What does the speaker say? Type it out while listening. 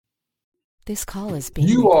This call is being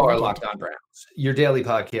You are recorded. Locked On Browns, your daily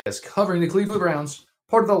podcast covering the Cleveland Browns,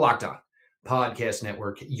 part of the Locked On Podcast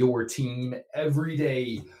Network, your team every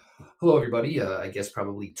day. Hello, everybody. I guess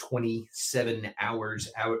probably 27 hours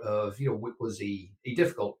out of, what was a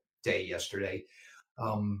difficult day yesterday.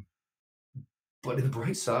 But in the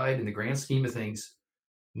bright side, in the grand scheme of things,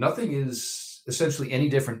 nothing is essentially any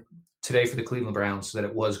different today for the Cleveland Browns than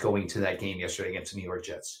it was going to that game yesterday against the New York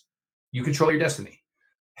Jets. You control your destiny.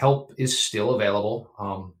 Help is still available,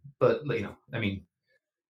 but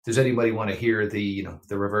does anybody want to hear the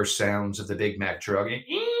reverse sounds of the Big Mac truck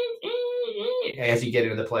as you get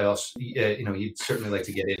into the playoffs? You'd certainly like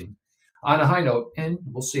to get in on a high note, and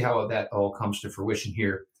we'll see how that all comes to fruition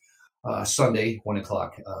here Sunday,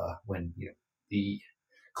 1:00, when the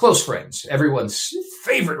close friends, everyone's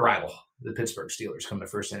favorite rival, the Pittsburgh Steelers, come to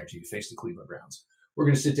First Energy to face the Cleveland Browns. We're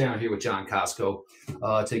going to sit down here with John Costco,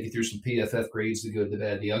 take you through some PFF grades, the good, the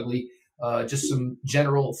bad, the ugly. Just some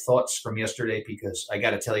general thoughts from yesterday, because I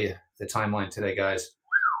got to tell you, the timeline today, guys,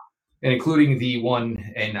 and including the one,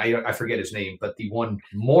 and I forget his name, but the one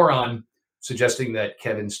moron suggesting that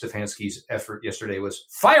Kevin Stefanski's effort yesterday was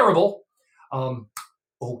fireable.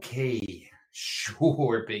 Okay,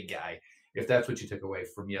 sure, big guy, if that's what you took away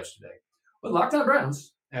from yesterday. But Locked On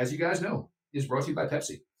Browns, as you guys know, is brought to you by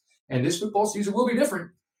Pepsi. And this football season will be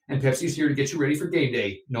different. And Pepsi's here to get you ready for game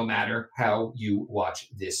day, no matter how you watch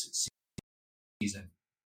this season.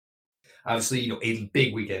 Obviously, a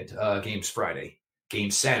big weekend. Games Friday,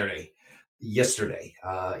 games Saturday, yesterday.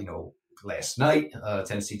 Last night,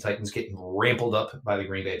 Tennessee Titans getting rampled up by the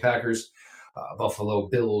Green Bay Packers. Buffalo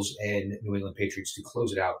Bills and New England Patriots to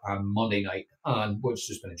close it out on Monday night on what's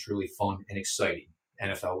just been a truly fun and exciting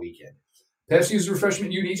NFL weekend. Pepsi is the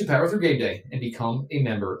refreshment you need to power through game day and become a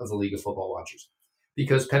member of the League of Football Watchers.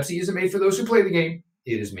 Because Pepsi isn't made for those who play the game,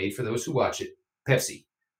 it is made for those who watch it. Pepsi,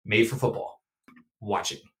 made for football.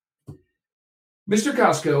 Watch it. Mr.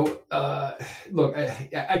 Costco, look,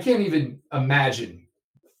 I can't even imagine.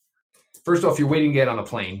 First off, you're waiting to get on a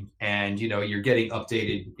plane, and, you're getting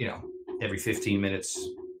updated, every 15 minutes,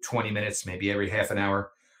 20 minutes, maybe every half an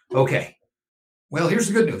hour. Okay. Well, here's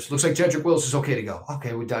the good news. Looks like Jedrick Wills is okay to go.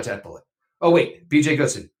 Okay, we dodge that bullet. Oh, wait, B.J.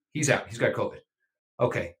 Goodson, he's out. He's got COVID.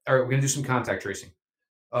 Okay, all right, we're going to do some contact tracing.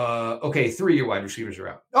 Okay, 3 of your wide receivers are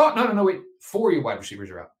out. Oh, no, wait, 4 of your wide receivers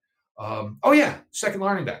are out. Oh, yeah, second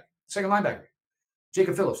linebacker,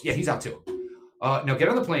 Jacob Phillips. Yeah, he's out too. Now get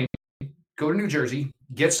on the plane, go to New Jersey,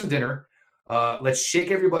 get some dinner. Let's shake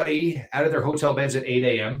everybody out of their hotel beds at 8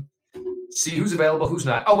 a.m., see who's available, who's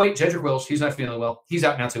not. Oh, wait, Jedrick Wills, he's not feeling well. He's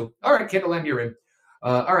out now too. All right, Kendall Lamm, you're in.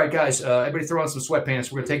 All right, guys, everybody throw on some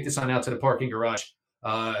sweatpants. We're going to take this on out to the parking garage.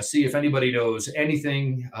 See if anybody knows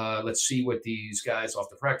anything. Let's see what these guys off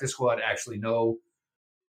the practice squad actually know.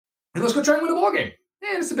 And let's go try and win a ball game.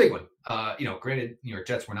 And it's a big one. Granted, New York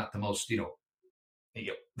Jets were not the most,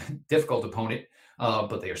 difficult opponent,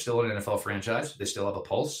 but they are still an NFL franchise. They still have a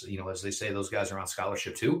pulse. As they say, those guys are on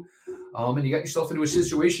scholarship too. And you got yourself into a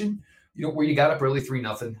situation, where you got up early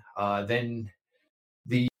 3-0. Then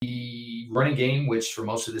the running game, which for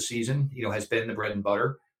most of the season, has been the bread and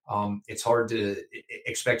butter. It's hard to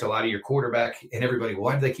expect a lot of your quarterback and everybody.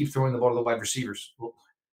 Why do they keep throwing the ball to the wide receivers? Well,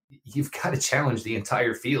 you've got to challenge the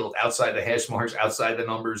entire field outside the hash marks, outside the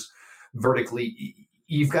numbers, vertically.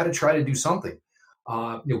 You've got to try to do something.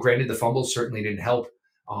 Granted, the fumbles certainly didn't help.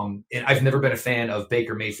 And I've never been a fan of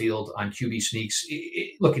Baker Mayfield on QB sneaks.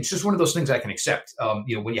 Look, it's just one of those things I can accept.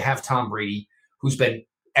 When you have Tom Brady, who's been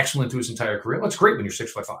excellent through his entire career, well, it's great when you're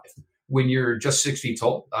 6'5". When you're just 6 feet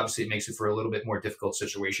tall, obviously it makes it for a little bit more difficult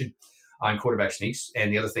situation on quarterback sneaks.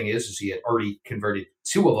 And the other thing is he had already converted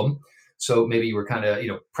 2 of them. So maybe you were kind of,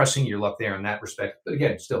 pressing your luck there in that respect. But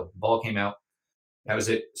again, still, the ball came out. That was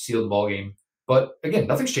it. Sealed the ball game. But again,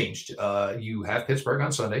 nothing's changed. You have Pittsburgh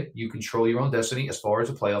on Sunday. You control your own destiny as far as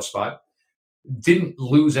a playoff spot. Didn't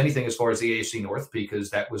lose anything as far as the AFC North, because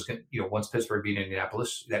that was, once Pittsburgh beat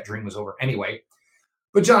Indianapolis, that dream was over anyway.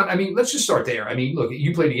 But John, let's just start there. Look,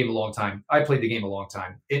 you played the game a long time. I played the game a long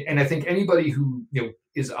time. And I think anybody who,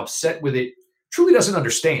 is upset with it truly doesn't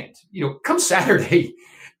understand. Come Saturday,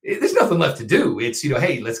 there's nothing left to do. It's,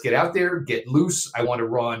 hey, let's get out there, get loose. I want to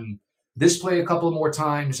run this play a couple more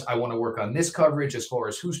times. I want to work on this coverage as far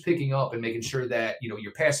as who's picking up and making sure that,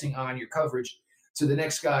 you're passing on your coverage to the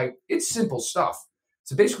next guy. It's simple stuff.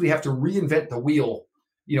 So basically you have to reinvent the wheel,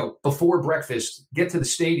 before breakfast, get to the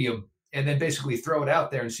stadium, and then basically throw it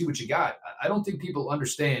out there and see what you got. I don't think people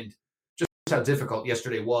understand just how difficult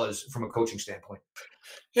yesterday was from a coaching standpoint.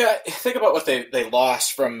 Yeah, think about what they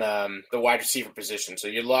lost from the wide receiver position. So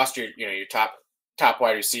you lost your top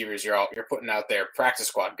wide receivers. You're putting out there practice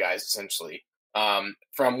squad guys essentially.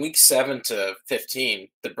 From week 7 to 15,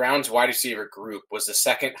 the Browns wide receiver group was the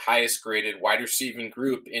second highest graded wide receiving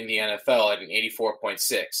group in the NFL at an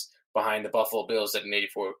 84.6, behind the Buffalo Bills at an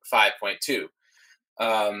 85.2.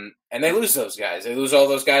 And they lose those guys. They lose all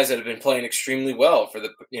those guys that have been playing extremely well for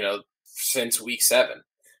since week 7.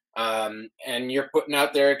 And you're putting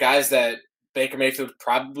out there guys that Baker Mayfield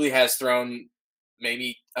probably has thrown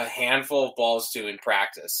maybe a handful of balls to in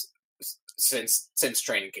practice since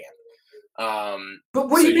training camp. But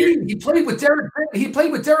what do you mean? He played with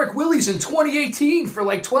Derek Willis in 2018 for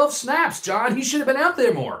like 12 snaps, John. He should have been out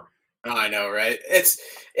there more. I know, right? It's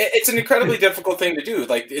an incredibly difficult thing to do.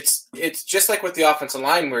 Like it's just like with the offensive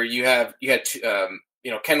line where you had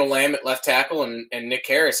Kendall Lamb at left tackle and Nick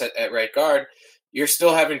Harris at right guard. You're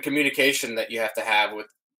still having communication that you have to have with,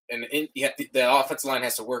 and the offensive line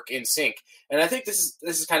has to work in sync. And I think this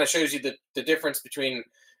is kind of shows you the difference between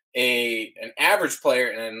an average player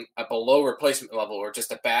and a below replacement level, or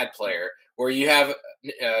just a bad player, where you have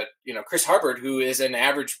Chris Hubbard, who is an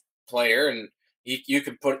average player, and you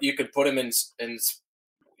could put him in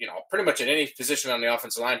pretty much at any position on the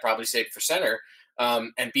offensive line, probably save for center,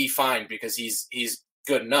 and be fine because he's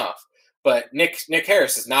good enough. But Nick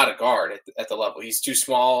Harris is not a guard at the level. He's too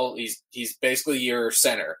small. He's basically your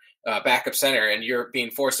center, backup center, and you're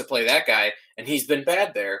being forced to play that guy, and he's been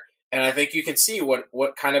bad there. And I think you can see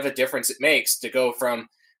what kind of a difference it makes to go from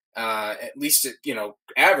at least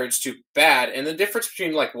average to bad. And the difference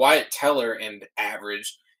between like Wyatt Teller and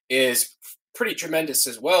average is pretty tremendous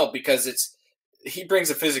as well, because he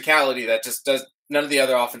brings a physicality that just none of the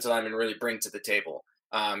other offensive linemen really bring to the table.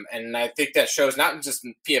 And I think that shows not just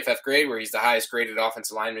in PFF grade, where he's the highest graded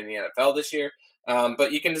offensive lineman in the NFL this year,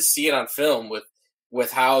 but you can just see it on film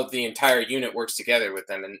with how the entire unit works together with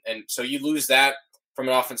them. And so you lose that from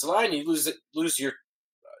an offensive line, you lose your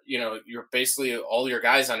basically all your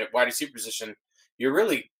guys on your wide receiver position. You're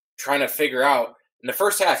really trying to figure out in the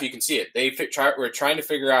first half. You can see it. We're trying to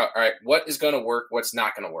figure out, all right, what is going to work, what's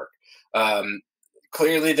not going to work.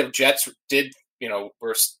 Clearly, the Jets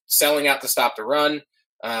were selling out to stop the run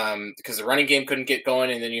because the running game couldn't get going,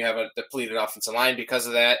 and then you have a depleted offensive line because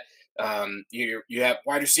of that. You have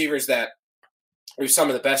wide receivers that are some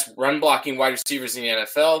of the best run blocking wide receivers in the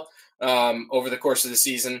NFL. Over the course of the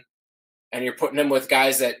season, and you're putting them with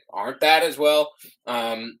guys that aren't that as well.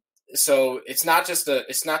 So it's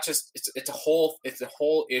a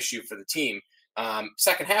whole issue for the team.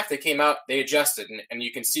 Second half, they came out, they adjusted, and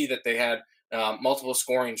you can see that they had multiple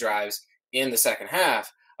scoring drives in the second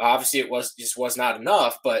half. Obviously, it was not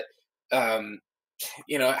enough, but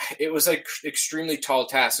it was an extremely tall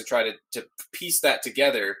task to try to piece that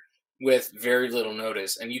together with very little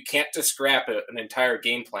notice, and you can't just scrap an entire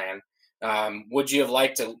game plan. Would you have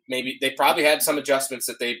liked to maybe they probably had some adjustments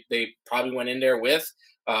that they probably went in there with.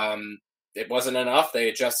 It wasn't enough. They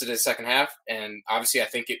adjusted it second half, and obviously I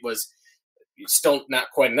think it was still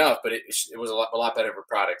not quite enough, but it was a lot better of a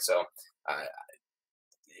product. So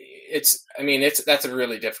that's a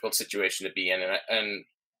really difficult situation to be in, and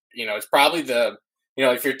it's probably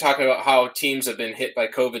if you're talking about how teams have been hit by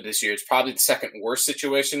COVID this year, it's probably the second worst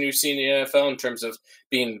situation you've seen in the NFL in terms of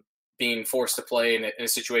being forced to play in a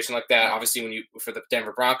situation like that. Obviously, for the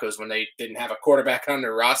Denver Broncos, when they didn't have a quarterback on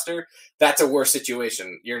their roster, that's a worse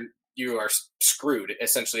situation. You are screwed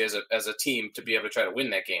essentially as a team to be able to try to win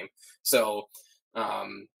that game. So,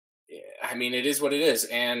 it is what it is.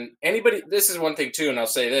 And this is one thing too, and I'll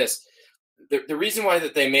say this: the reason why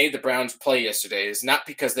that they made the Browns play yesterday is not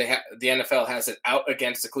because the NFL has it out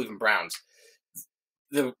against the Cleveland Browns.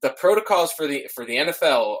 The protocols for the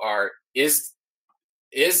NFL is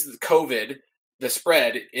COVID, the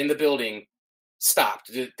spread in the building,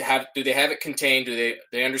 stopped? Do they have it contained? Do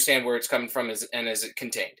they understand where it's coming from, and is it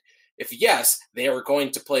contained? If yes, they are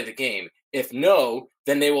going to play the game. If no,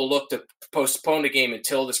 then they will look to postpone the game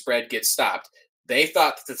until the spread gets stopped. They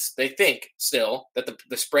think still that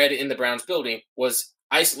the spread in the Browns building was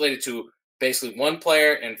isolated to basically one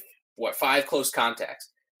player and 5 close contacts.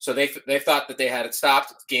 So they thought that they had it stopped.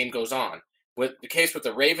 The game goes on. With the case with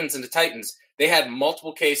the Ravens and the Titans, they had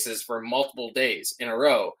multiple cases for multiple days in a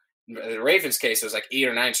row. The Ravens case was like 8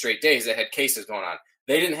 or 9 straight days that had cases going on.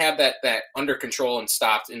 They didn't have that under control and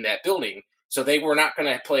stopped in that building, so they were not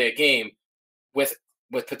going to play a game with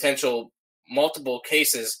potential multiple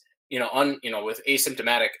cases, with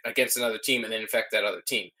asymptomatic against another team and then infect that other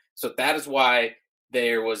team. So that is why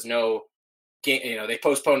there was no game. They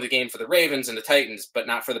postponed the game for the Ravens and the Titans, but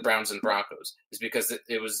not for the Browns and Broncos. Is because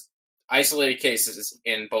it was isolated cases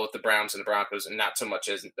in both the Browns and the Broncos, and not so much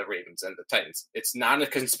as the Ravens and the Titans. It's not a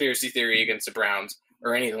conspiracy theory against the Browns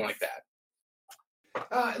or anything like that.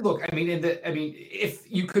 Look, I mean, if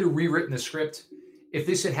you could have rewritten the script, if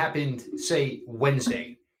this had happened, say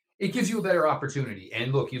Wednesday, it gives you a better opportunity.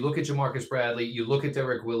 And look, you look at Jamarcus Bradley, you look at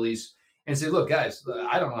Derek Willis, and say, look, guys,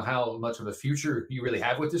 I don't know how much of a future you really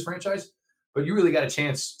have with this franchise, but you really got a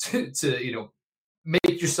chance to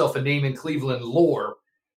make yourself a name in Cleveland lore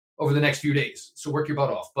over the next few days. So work your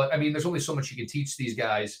butt off. But I mean, there's only so much you can teach these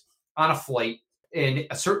guys on a flight and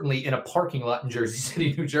certainly in a parking lot in Jersey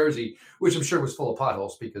City, New Jersey, which I'm sure was full of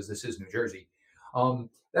potholes because this is New Jersey.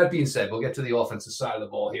 That being said, we'll get to the offensive side of the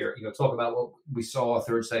ball here. Talk about what we saw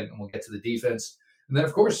third segment. We'll get to the defense. And then,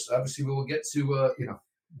 of course, obviously, we will get to,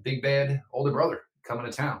 big bad older brother coming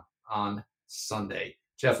to town on Sunday.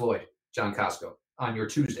 Jeff Lloyd, John Costco on your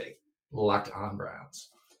Tuesday, Locked On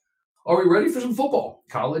Browns. Are we ready for some football?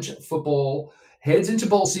 College football heads into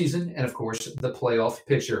bowl season and, of course, the playoff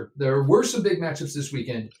picture. There were some big matchups this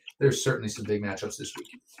weekend. There's certainly some big matchups this week.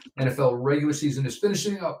 NFL regular season is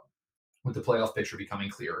finishing up with the playoff picture becoming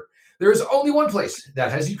clearer. There is only one place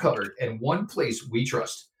that has you covered and one place we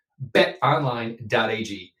trust,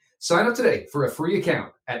 betonline.ag. Sign up today for a free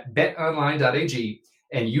account at betonline.ag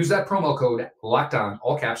and use that promo code LOCKEDON,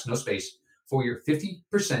 all caps, no space, for your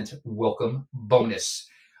 50% welcome bonus.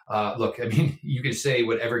 Look, I mean, you can say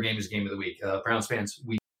whatever game is game of the week. Browns fans,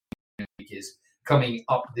 week is coming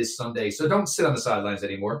up this Sunday. So don't sit on the sidelines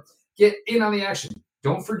anymore. Get in on the action.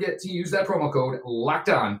 Don't forget to use that promo code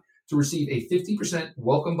LOCKEDON to receive a 50%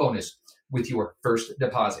 welcome bonus with your first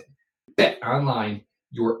deposit. Bet Online,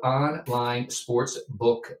 your online sports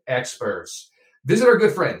book experts. Visit our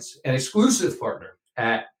good friends and exclusive partner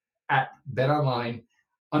at betonline_AG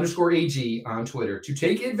on Twitter to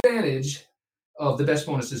take advantage of the best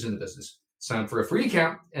bonuses in the business. Sign up for a free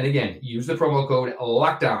account. And again, use the promo code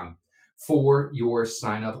LOCKEDON for your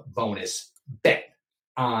sign-up bonus. Bet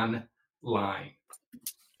Online.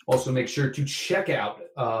 Also, make sure to check out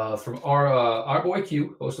from our boy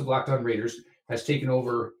Q, host of Locked On Raiders, has taken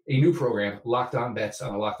over a new program, Locked On Bets,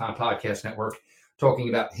 on the Locked On Podcast Network, talking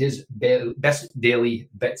about his best daily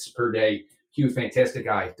bets per day. Q, fantastic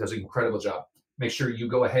guy, does an incredible job. Make sure you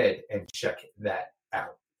go ahead and check that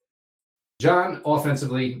out. John,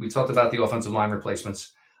 offensively, we talked about the offensive line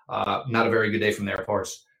replacements. Not a very good day from their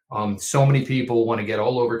parts. So many people want to get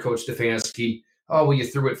all over Coach Stefanski. Oh, well, you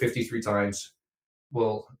threw it 53 times.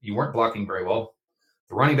 Well, you weren't blocking very well.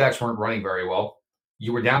 The running backs weren't running very well.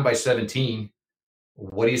 You were down by 17.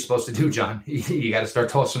 What are you supposed to do, John? You got to start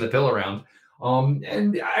tossing the pill around.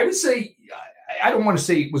 And I would say, I don't want to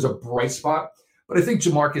say it was a bright spot, but I think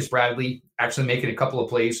Jamarcus Bradley actually making a couple of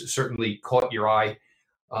plays certainly caught your eye.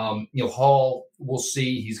 Hall, we'll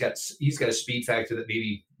see. He's got a speed factor that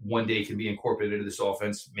maybe one day can be incorporated into this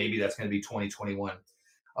offense. Maybe that's going to be 2021.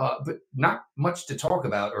 But not much to talk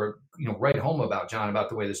about or write home about, John, about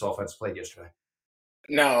the way this offense played yesterday.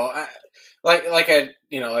 No, like I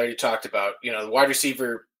already talked about, the wide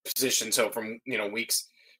receiver position. So from week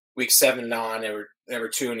 7 on, they were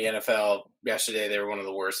 2 in the NFL. Yesterday they were one of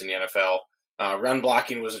the worst in the NFL. Run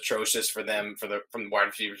blocking was atrocious for them from the wide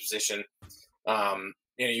receiver position.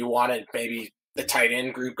 You wanted maybe the tight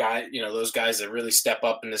end group guy, those guys that really step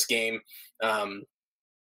up in this game.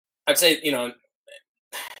 I'd say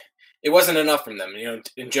it wasn't enough from them.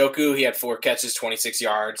 Njoku, he had 4 catches, 26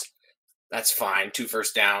 yards. That's fine. 2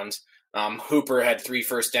 first downs. Hooper had 3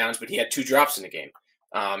 first downs, but he had 2 drops in the game.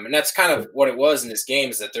 And that's kind of what it was in this game,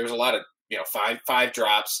 is that there was a lot of, five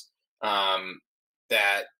drops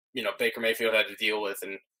that, Baker Mayfield had to deal with.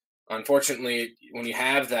 And unfortunately, when you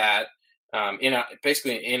have that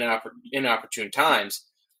basically in inopportune times,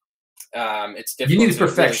 it's difficult. You need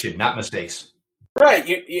perfection, not mistakes. Right.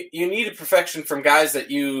 You need a perfection from guys that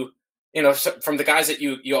from the guys that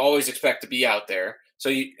you always expect to be out there.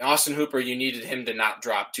 So Austin Hooper, you needed him to not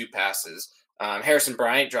drop 2 passes. Harrison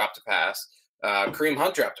Bryant dropped a pass. Kareem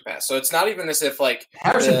Hunt dropped a pass. So it's not even as if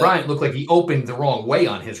Harrison Bryant looked like he opened the wrong way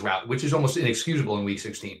on his route, which is almost inexcusable in week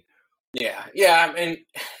 16. Yeah. I mean,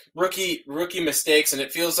 rookie mistakes, and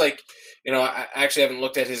it feels like I actually haven't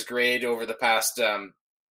looked at his grade over the past from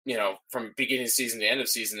beginning of season to end of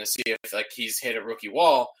season to see if he's hit a rookie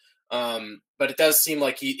wall. But it does seem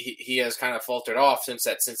like he has kind of faltered off since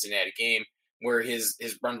that Cincinnati game, where his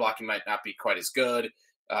run blocking might not be quite as good.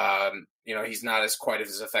 He's not quite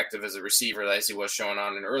as effective as a receiver as he was showing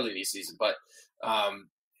on in early this season. But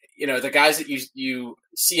the guys that you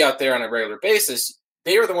see out there on a regular basis,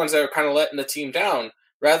 they are the ones that are kind of letting the team down,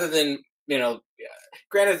 rather than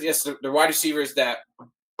granted, yes, the wide receivers that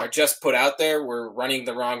are just put out there were running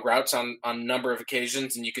the wrong routes on a number of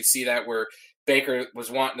occasions, and you could see that where Baker was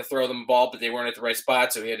wanting to throw them the ball, but they weren't at the right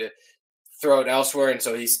spot, so he had to throw it elsewhere, and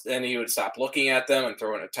so he would stop looking at them and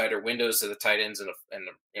throw in a tighter windows to the tight ends and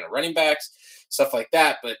the running backs, stuff like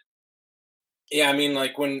that. But yeah, I mean,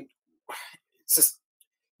 like it's just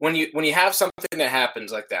when you have something that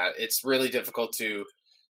happens like that, it's really difficult to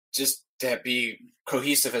be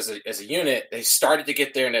cohesive as a unit. They started to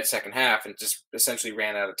get there in that second half and just essentially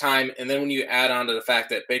ran out of time. And then when you add on to the fact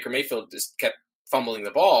that Baker Mayfield just kept fumbling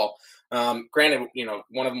the ball, granted,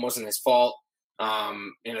 one of them wasn't his fault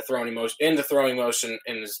in the throwing motion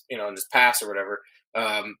in his pass or whatever.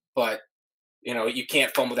 But you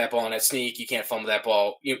can't fumble that ball in that sneak. You can't fumble that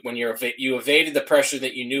ball when you evaded the pressure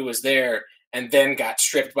that you knew was there, and then got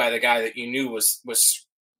stripped by the guy that you knew was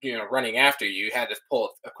running after you. You had to pull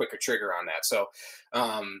a quicker trigger on that. So,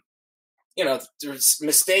 there's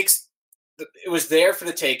mistakes. It was there for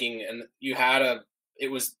the taking, and you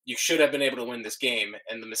should have been able to win this game,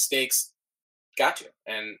 and the mistakes got you.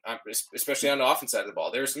 And especially on the offense side of the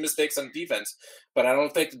ball, there were some mistakes on defense, but I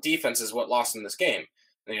don't think the defense is what lost in this game.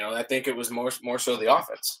 I think it was more so the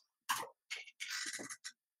offense.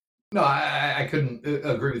 No, I couldn't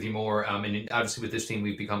agree with you more. And obviously with this team,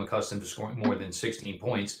 we've become accustomed to scoring more than 16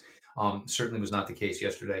 points. Certainly was not the case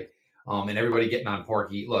yesterday. And everybody getting on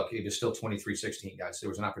Parkey. Look, it was still 23-16, guys. There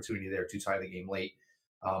was an opportunity there to tie the game late.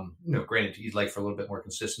 Granted, you'd like for a little bit more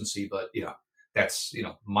consistency, but, that's,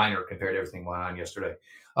 minor compared to everything going on yesterday.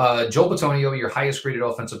 Joel Bitonio, your highest graded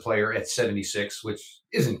offensive player at 76, which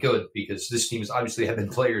isn't good because this team has obviously have been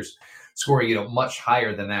players scoring, much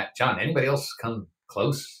higher than that. John, anybody else come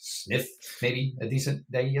close, sniff maybe a decent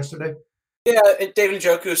day yesterday? Yeah, David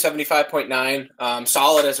Njoku, 75.9,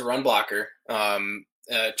 solid as a run blocker.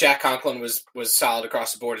 Jack Conklin was solid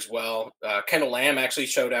across the board as well. Kendall Lamb actually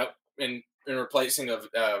showed out in replacing of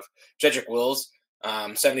Jedrick Wills,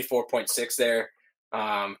 74.6 there.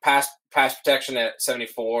 Pass protection at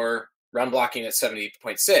 74, run blocking at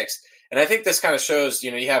 70.6. And I think this kind of shows,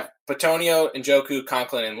 you have Bitonio, Njoku,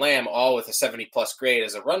 Conklin, and Lamb all with a 70-plus grade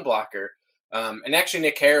as a run blocker. And actually,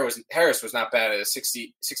 Nick Harris was not bad at a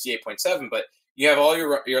 68.7, but you have all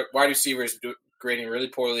your wide receivers grading really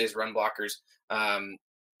poorly as run blockers.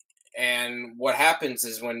 And what happens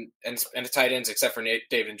is and the tight ends, except for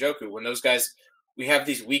David Njoku, when those guys, we have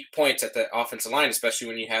these weak points at the offensive line, especially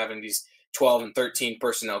when you have in these 12 and 13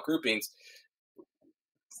 personnel groupings,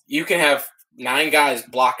 you can have 9 guys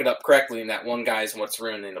block it up correctly, and that one guy is what's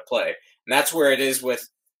ruining the play. And that's where it is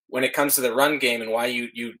when it comes to the run game and why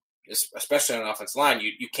you especially on an offensive line,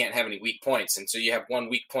 you can't have any weak points. And so you have one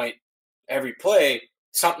weak point every play,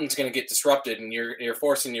 something's going to get disrupted, and you're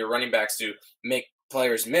forcing your running backs to make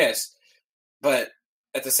players miss. But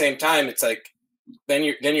at the same time, it's like then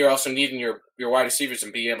you're also needing your wide receivers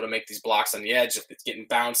and being able to make these blocks on the edge if it's getting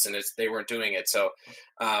bounced and they weren't doing it. So,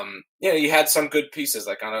 you had some good pieces.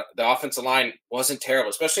 Like the offensive line wasn't terrible,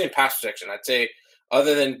 especially in pass protection. I'd say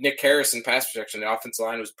other than Nick Harris in pass protection, the offensive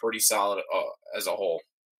line was pretty solid as a whole.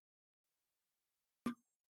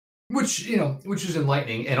 Which is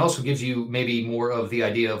enlightening and also gives you maybe more of the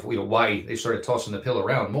idea of, why they started tossing the pill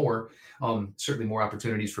around more. Certainly more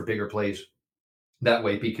opportunities for bigger plays that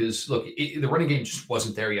way, because look, the running game just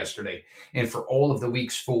wasn't there yesterday. And for all of the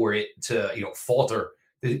weeks for it to, falter,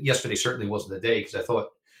 yesterday certainly wasn't the day, because I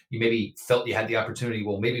thought you maybe felt you had the opportunity.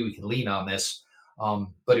 Well, maybe we can lean on this.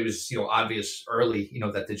 But it was, obvious early,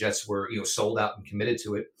 that the Jets were, sold out and committed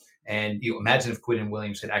to it. And imagine if Quinnen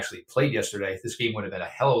Williams had actually played yesterday, this game would have been a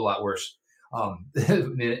hell of a lot worse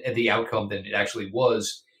the outcome than it actually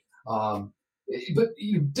was. But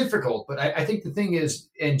difficult. But I think the thing is,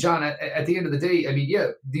 and John, at the end of the day, I mean,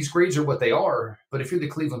 these grades are what they are. But if you're the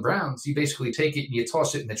Cleveland Browns, you basically take it and you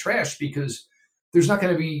toss it in the trash, because there's not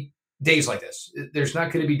going to be days like this. There's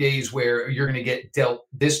not going to be days where you're going to get dealt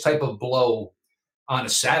this type of blow on a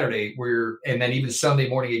Saturday and then even Sunday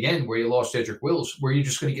morning again, where you lost Jedrick Wills, where you're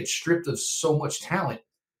just going to get stripped of so much talent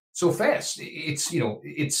so fast. It's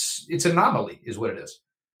anomaly is what it is.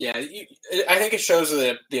 Yeah, I think it shows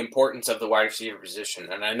the importance of the wide receiver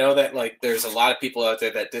position. And I know that there's a lot of people out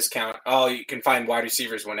there that discount, you can find wide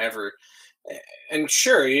receivers whenever. And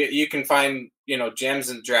sure, you can find, gems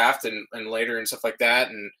in the draft and later and stuff like that.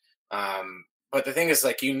 And but the thing is,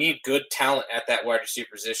 you need good talent at that wide receiver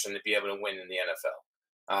position to be able to win in the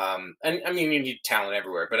NFL. And I mean, you need talent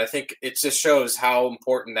everywhere, but I think it just shows how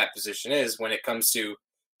important that position is when it comes to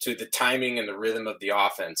the timing and the rhythm of the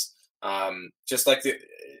offense. Just like the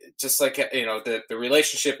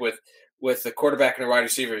relationship with the quarterback and the wide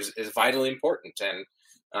receiver is vitally important. And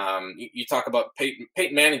you talk about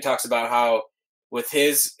Peyton Manning talks about how with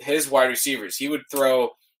his wide receivers, he would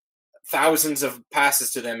throw thousands of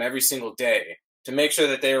passes to them every single day to make sure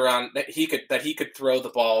that they were that he could throw the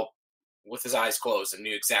ball with his eyes closed and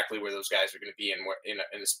knew exactly where those guys were going to be and where, in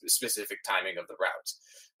a specific timing of the routes.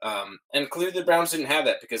 And clearly the Browns didn't have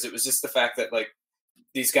that because it was just the fact that like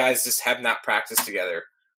these guys just have not practiced together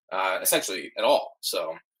essentially at all.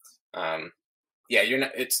 So you're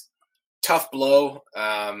not. It's tough blow.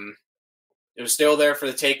 It was still there for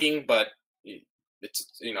the taking, but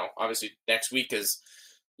it's obviously next week is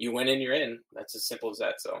you win and you're in. That's as simple as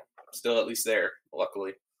that. So still at least there,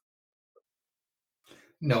 luckily.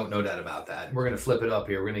 No doubt about that. We're going to flip it up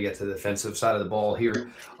here. We're going to get to the defensive side of the ball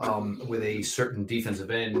here with a certain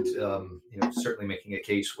defensive end, certainly making a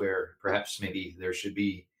case where perhaps maybe there should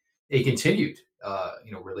be a continued,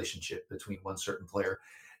 relationship between one certain player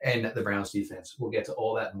and the Browns defense. We'll get to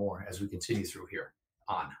all that and more as we continue through here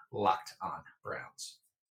on Locked On Browns.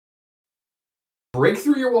 Break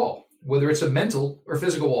through your wall, whether it's a mental or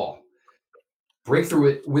physical wall. Break through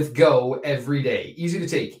it with Go every day. Easy to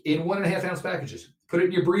take in 1.5 ounce packages. Put it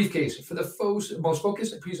in your briefcase for the most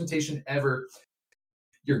focused presentation ever.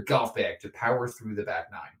 Your golf bag to power through the back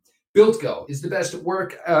nine. Built Go is the best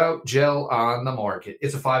workout gel on the market.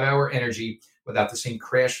 It's a 5-hour energy without the same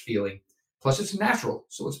crash feeling. Plus, it's natural,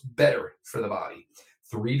 so it's better for the body.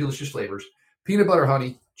 3 delicious flavors: peanut butter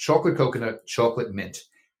honey, chocolate coconut, chocolate mint.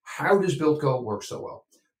 How does Built Go work so well?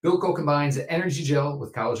 Built Go combines energy gel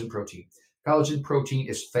with collagen protein. Collagen protein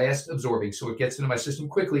is fast absorbing, so it gets into my system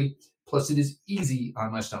quickly. Plus, it is easy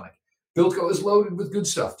on my stomach. Built Go is loaded with good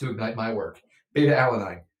stuff to ignite my work.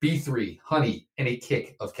 Beta-alanine, B3, honey, and a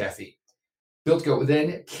kick of caffeine. Built Go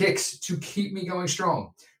then kicks to keep me going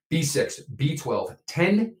strong. B6, B12,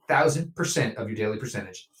 10,000% of your daily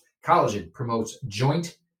percentage. Collagen promotes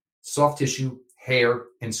joint, soft tissue, hair,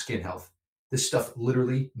 and skin health. This stuff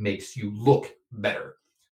literally makes you look better.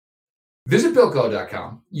 Visit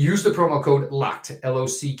BuiltGo.com, use the promo code LOCKED,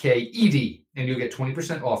 LOCKED, and you'll get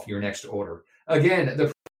 20% off your next order. Again,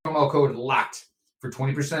 the promo code LOCKED for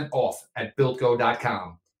 20% off at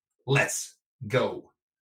BuiltGo.com. Let's go.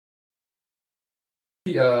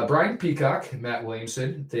 Brian Peacock, Matt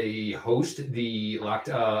Williamson, they host the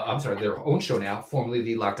their own show now, formerly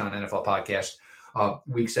the Locked On NFL podcast,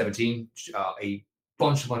 week 17, a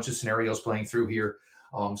bunch of scenarios playing through here.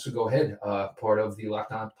 So go ahead, part of the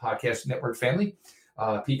Locked On Podcast Network family.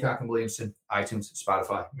 Peacock and Williamson, iTunes,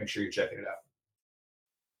 Spotify. Make sure you're checking it out.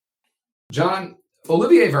 John,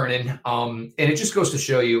 Olivier Vernon, and it just goes to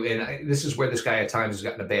show you, and this is where this guy at times has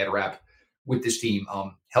gotten a bad rap with this team.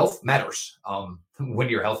 Health matters. When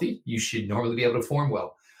you're healthy, you should normally be able to perform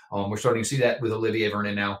well. We're starting to see that with Olivier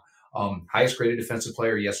Vernon now. Highest graded defensive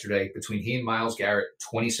player yesterday between he and Myles Garrett,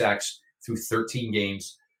 20 sacks through 13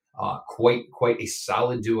 games. Quite a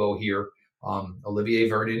solid duo here. Olivier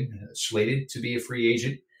Vernon slated to be a free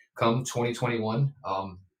agent come 2021.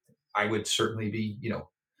 I would certainly be,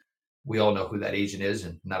 we all know who that agent is,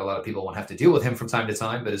 and not a lot of people won't have to deal with him from time to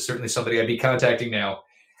time, but it's certainly somebody I'd be contacting now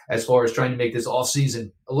as far as trying to make this off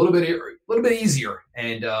season a little bit easier,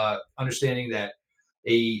 and understanding that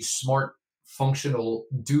a smart, functional,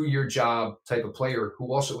 do your job type of player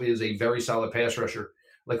who also is a very solid pass rusher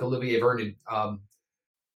like Olivier Vernon,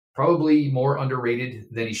 probably more underrated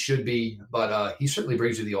than he should be, but he certainly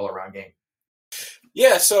brings you the all-around game.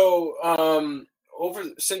 Yeah, so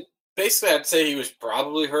basically I'd say he was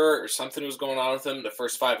probably hurt or something was going on with him the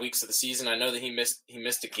first 5 weeks of the season. I know that he missed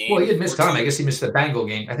a game. Well, he had missed time. I guess he missed the Bengal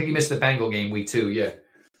game. I think he missed the Bengal game week 2, yeah.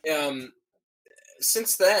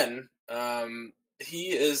 Since then,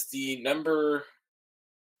 he is the number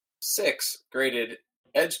 6 graded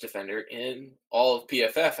edge defender in all of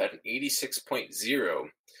PFF at an 86.0.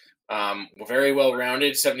 Very well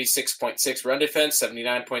rounded, 76.6 run defense,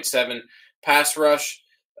 79.7 pass rush.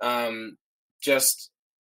 I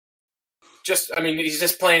mean, he's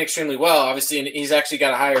just playing extremely well, obviously, and he's actually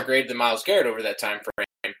got a higher grade than Myles Garrett over that time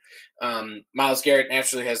frame. Myles Garrett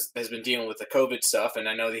naturally has been dealing with the COVID stuff, and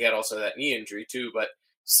I know he had also that knee injury too, but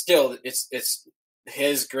still, it's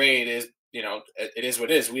his grade is, it is what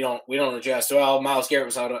it is. We don't adjust. Well, Myles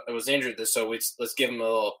Garrett was injured so let's give him a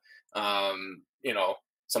little,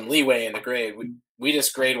 some leeway in the grade. We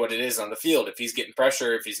just grade what it is on the field. If he's getting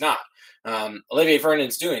pressure, if he's not. Olivier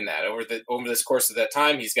Vernon's doing that over this course of that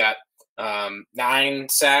time. He's got 9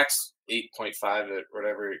 sacks, 8.5 or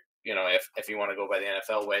whatever, if you want to go by the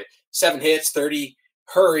NFL way, 7 hits, 30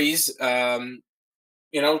 hurries,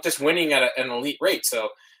 just winning at an elite rate. So,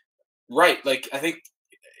 right. Like, I think,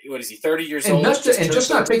 what is he, 30 years old? Just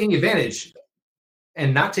not taking advantage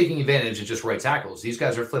of just right tackles. These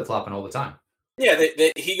guys are flip-flopping all the time. Yeah.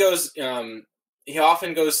 He goes, he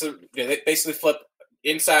often goes to, they basically flip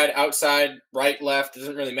inside, outside, right, left,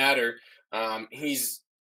 doesn't really matter.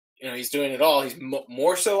 he's doing it all. He's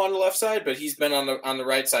more so on the left side, but he's been on the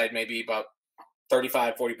right side maybe about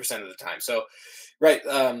 35-40% of the time. So, right,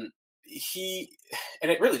 and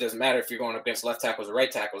it really doesn't matter if you're going up against left tackles or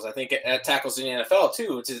right tackles. I think at tackles in the NFL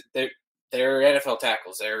too, they're NFL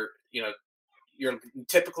tackles. They're you're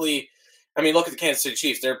typically, I mean, look at the Kansas City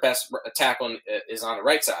Chiefs. Their best tackle is on the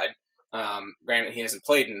right side. Granted, he hasn't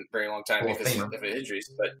played in a very long time because of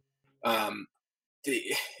injuries, but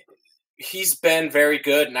he's been very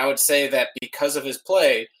good. And I would say that because of his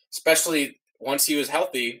play, especially once he was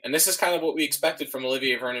healthy, and this is kind of what we expected from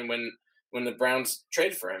Olivier Vernon when the Browns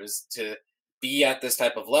traded for him, is to be at this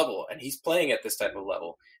type of level, and he's playing at this type of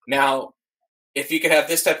level. Now, if you could have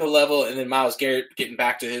this type of level and then Myles Garrett getting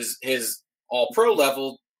back to his all-pro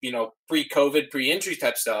level, pre-COVID, pre-injury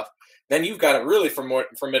type stuff, then you've got a really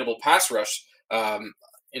formidable pass rush, bookending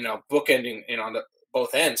on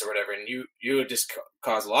both ends or whatever, and you would just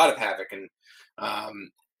cause a lot of havoc and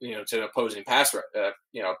to opposing passers.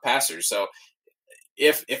 So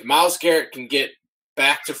if Myles Garrett can get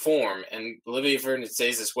back to form and Olivier Vernon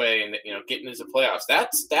stays this way and getting into the playoffs,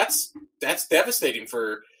 that's devastating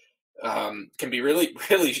for can be really,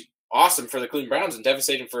 really awesome for the Cleveland Browns and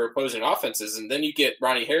devastating for opposing offenses. And then you get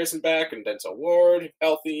Ronnie Harrison back and Denzel Ward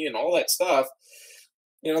healthy and all that stuff.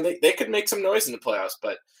 They could make some noise in the playoffs,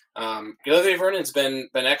 but Olivier Vernon's been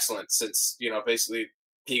excellent since basically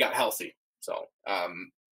he got healthy. So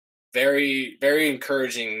very, very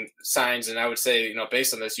encouraging signs. And I would say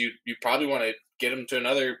based on this, you probably want to get him to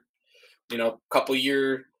another couple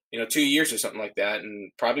year 2 years or something like that,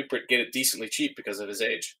 and probably get it decently cheap because of his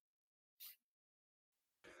age.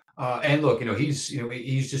 And look,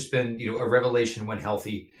 he's just been a revelation when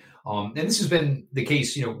healthy. And this has been the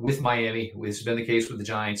case with Miami. This has been the case with the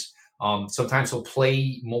Giants. Sometimes he'll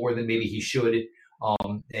play more than maybe he should,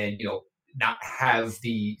 and not have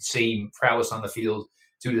the same prowess on the field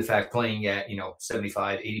due to the fact playing at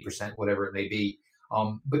 75, 80%, whatever it may be.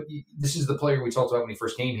 But this is the player we talked about when he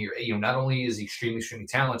first came here. Not only is he extremely, extremely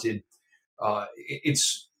talented,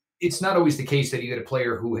 it's not always the case that you get a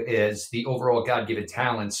player who has the overall God-given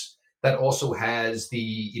talents that also has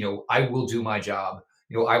the, I will do my job.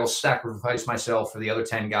 I will sacrifice myself for the other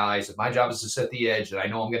 10 guys. If my job is to set the edge, and I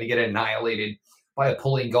know I'm going to get annihilated by a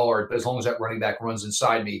pulling guard, but as long as that running back runs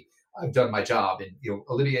inside me, I've done my job. And,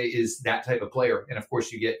 Olivier is that type of player. And of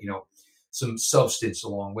course you get, some substance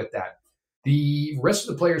along with that. The rest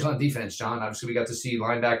of the players on defense, John, obviously we got to see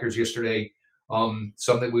linebackers yesterday.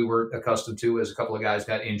 Some that we were accustomed to as a couple of guys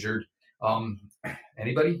got injured.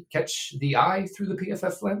 Anybody catch the eye through the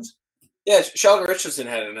PFF lens? Yeah, Sheldon Richardson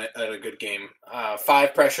had a good game.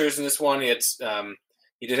 5 pressures in this one.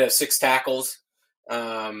 He did have 6 tackles.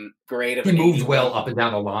 Great. He moved well up and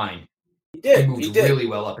down the line. He did. He moved really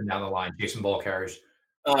well up and down the line. Jason ball carriers.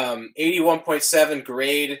 81.7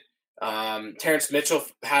 grade. Terrence Mitchell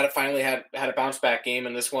finally had a bounce back game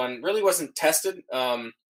in this one. Really wasn't tested.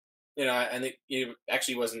 I think he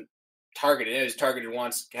actually wasn't targeted. He was targeted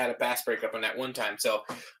once, had a pass breakup on that one time. So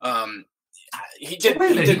he did.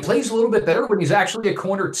 He plays a little bit better when he's actually a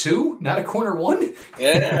corner 2, not a corner 1.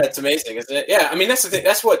 Yeah, it's amazing, isn't it? Yeah, I mean that's the thing.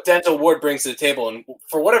 That's what Denzel Ward brings to the table, and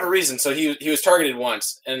for whatever reason, so he was targeted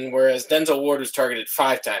once, and whereas Denzel Ward was targeted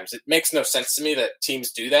 5 times, it makes no sense to me that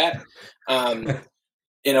teams do that.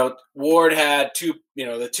 Ward had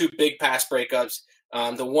the 2 big pass breakups.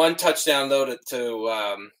 The one touchdown though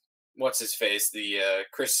to what's his face, the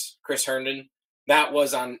Chris Herndon, that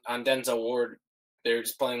was on Denzel Ward. They were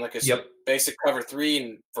just playing like a basic cover 3,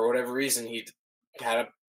 and for whatever reason, he had a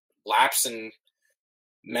lapse in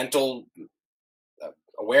mental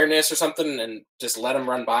awareness or something, and just let him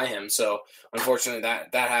run by him. So unfortunately,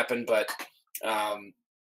 that happened. But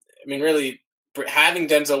really, having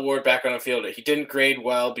Denzel Ward back on the field, he didn't grade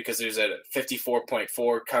well because there's a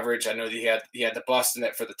 54.4 coverage. I know that he had the bust in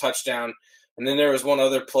it for the touchdown, and then there was one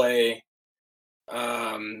other play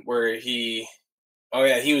where he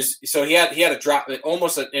had a drop,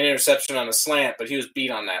 almost an interception on a slant, but he was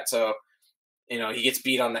beat on that. So, he gets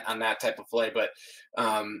beat on that type of play. But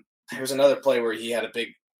there was another play where he had a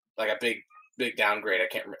big downgrade. I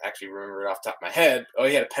can't actually remember it off the top of my head. Oh,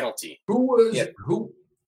 he had a penalty. Who was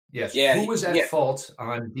at fault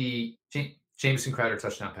on the Jamison Crowder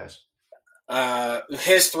touchdown pass?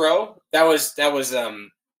 His throw. That was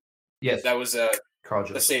yes. That was Carl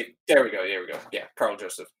Joseph. Let's see. There we go. Yeah, Carl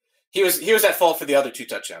Joseph. He was at fault for the other 2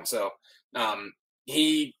 touchdowns. So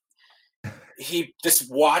he just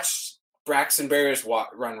watched Braxton Berrios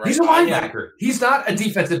run right. He's a linebacker. He's not a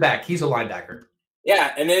defensive back. He's a linebacker.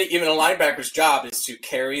 Yeah, and then even a linebacker's job is to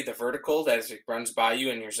carry the vertical as it runs by you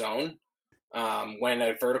in your zone. when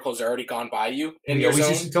a vertical's already gone by you in We your always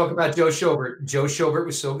zone. used to talk about Joe Schobert. Joe Schobert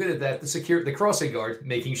was so good at that, the crossing guard,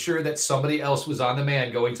 making sure that somebody else was on the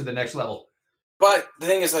man going to the next level. But the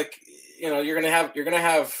thing is, like, you're gonna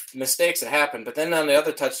have mistakes that happen. But then on the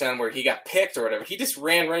other touchdown where he got picked or whatever, he just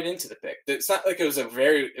ran right into the pick. It's not like it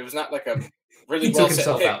was not like a really He well took set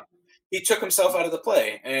himself pick. out. He took himself out of the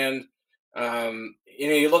play, and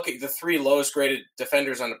you look at the three lowest graded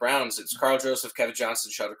defenders on the Browns. It's Carl Joseph, Kevin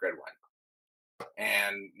Johnson, Sheldrick Redwine.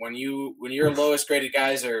 And when your lowest graded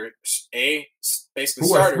guys are basically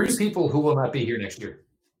Who are starters, 3 people who will not be here next year.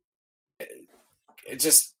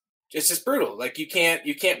 it's just brutal. Like you can't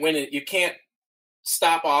win it. You can't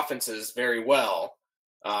stop offenses very well.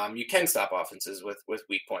 You can stop offenses with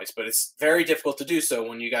weak points, but it's very difficult to do so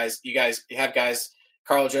when you have guys.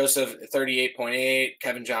 Carl Joseph 38.8,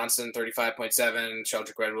 Kevin Johnson 35.7,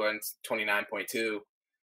 Sheldrick Redwine 29.2.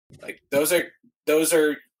 Like those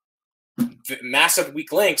are massive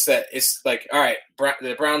weak links that it's like, all right,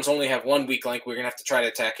 the Browns only have one weak link. We're going to have to try to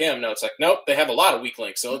attack him. No, it's like, nope, they have a lot of weak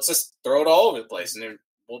links. So let's just throw it all over the place and then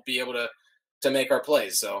we'll be able to make our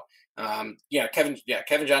plays. So, Kevin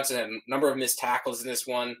Johnson had a number of missed tackles in this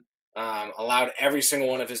one, allowed every single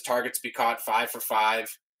one of his targets to be caught 5 for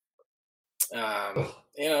 5.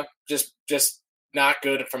 Just not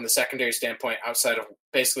good from the secondary standpoint outside of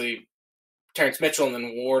basically Terrence Mitchell, and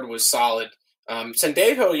then Ward was solid.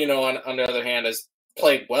 Sendejo, on the other hand, has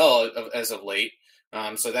played well as of late.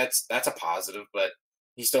 So that's a positive, but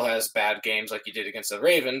he still has bad games like he did against the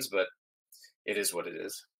Ravens, but it is what it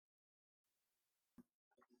is.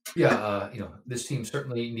 Yeah, this team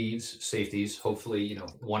certainly needs safeties. Hopefully,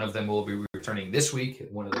 one of them will be returning this week.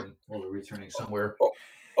 One of them will be returning somewhere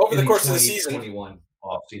over the course of the season. 2021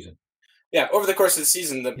 off season. Yeah, over the course of the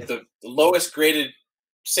season, the lowest graded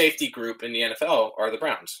safety group in the NFL are the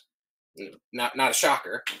Browns. Not a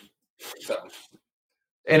shocker. So,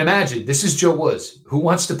 and imagine this is Joe Woods, who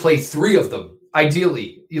wants to play 3 of them,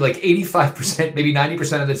 ideally, like 85%, maybe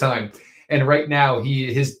 90% of the time. And right now,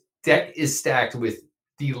 his deck is stacked with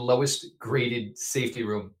the lowest graded safety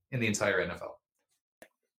room in the entire NFL.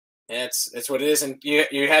 It's what it is, and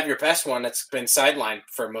you have your best one that's been sidelined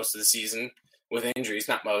for most of the season with injuries,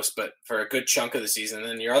 not most, but for a good chunk of the season. And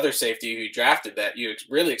then your other safety who you drafted that you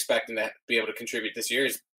really expecting to be able to contribute this year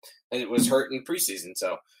it was hurt in preseason,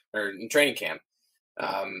 or in training camp.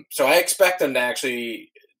 So I expect them to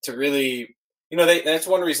really, that's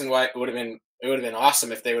one reason why it would have been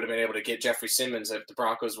awesome if they would have been able to get Jeffrey Simmons if the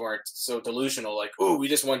Broncos weren't so delusional. Like, oh, we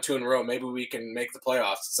just won 2 in a row. Maybe we can make the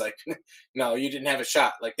playoffs. It's like, no, you didn't have a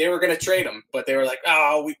shot. Like they were going to trade him, but they were like,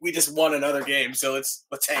 oh, we just won another game. So let's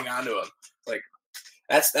hang on to him. Like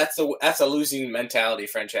that's a losing mentality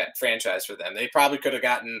franchise for them. They probably could have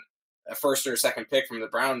gotten a first or second pick from the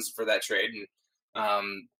Browns for that trade.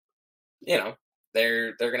 And,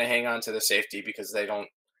 they're going to hang on to the safety because they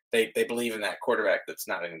believe in that quarterback that's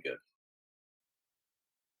not any good.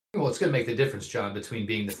 Well, it's going to make the difference, John, between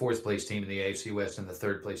being the 4th place team in the AFC West and the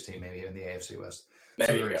 3rd place team maybe in the AFC West.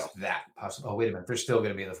 There you go. That possible. Oh, wait a minute. They're still going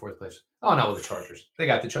to be in the 4th place. Oh, no, the Chargers. They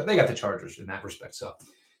got the Chargers in that respect. So,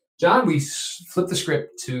 John, we flipped the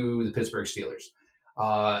script to the Pittsburgh Steelers.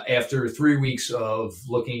 After 3 weeks of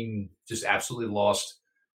looking just absolutely lost,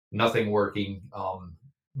 nothing working,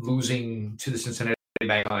 losing to the Cincinnati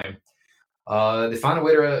Bengals, they found a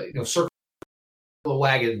way to circle the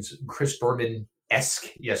wagons, Chris Berman-esque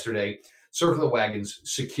yesterday, circle the wagons,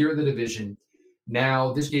 secure the division.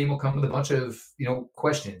 Now this game will come with a bunch of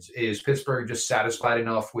questions. Is Pittsburgh just satisfied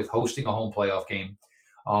enough with hosting a home playoff game?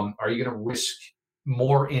 Are you going to risk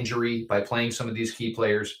more injury by playing some of these key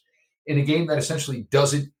players in a game that essentially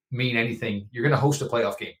doesn't mean anything? You're going to host a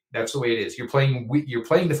playoff game. That's the way it is. You're playing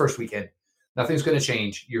the first weekend. Nothing's going to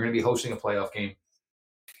change. You're going to be hosting a playoff game.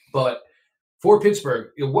 But for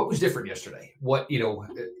Pittsburgh, what was different yesterday? What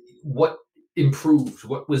improved?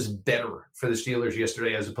 What was better for the Steelers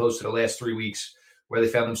yesterday as opposed to the last 3 weeks where they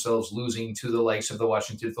found themselves losing to the likes of the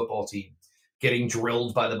Washington football team, getting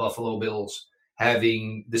drilled by the Buffalo Bills,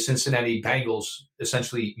 having the Cincinnati Bengals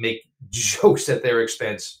essentially make jokes at their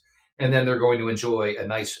expense, and then they're going to enjoy a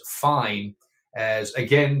nice fine as,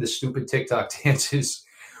 again, the stupid TikTok dances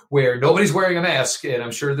where nobody's wearing a mask, and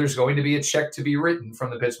I'm sure there's going to be a check to be written from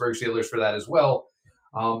the Pittsburgh Steelers for that as well.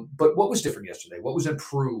 But what was different yesterday? What was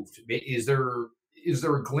improved? Is there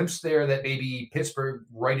a glimpse there that maybe Pittsburgh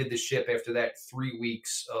righted the ship after that 3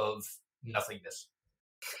 weeks of nothingness?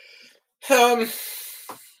 They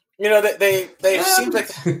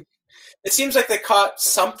seems like they caught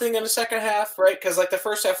something in the second half, right? Because like the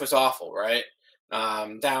first half was awful, right?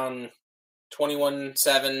 Down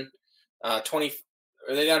 21-7,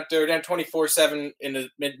 or they were down 24-7 in the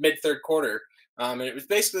mid third quarter. And it was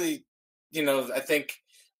basically, I think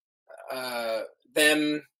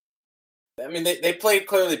them. I mean, they played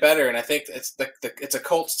clearly better, and I think it's it's a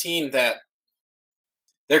Colts team that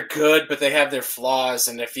they're good, but they have their flaws.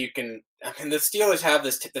 And if you can, I mean, the Steelers have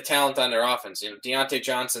the talent on their offense. Deontay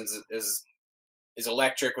Johnson is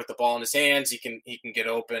electric with the ball in his hands. He can get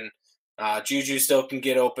open. Juju still can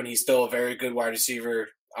get open. He's still a very good wide receiver.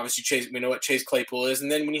 Obviously, we know what Chase Claypool is,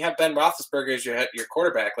 and then when you have Ben Roethlisberger as your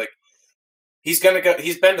quarterback, like he's gonna go.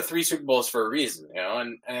 He's been to 3 Super Bowls for a reason,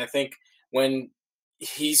 and I think when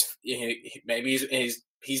he's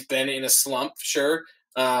been in a slump, sure,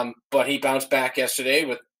 but he bounced back yesterday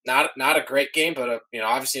with not a great game, but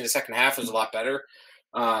obviously in the second half was a lot better,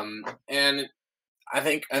 and I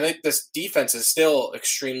think this defense is still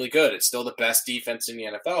extremely good. It's still the best defense in the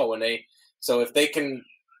NFL so if they can,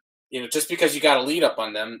 just because you got a lead up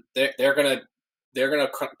on them, they're gonna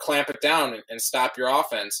clamp it down and stop your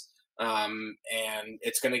offense, and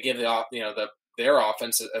it's gonna give their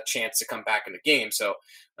offense a chance to come back in the game. So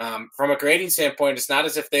from a grading standpoint, it's not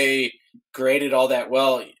as if they graded all that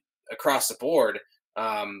well across the board,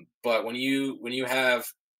 but when you have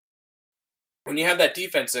that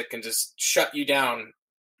defense that can just shut you down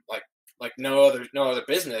like no other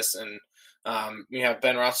business, and you have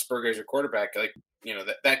Ben Roethlisberger as your quarterback, like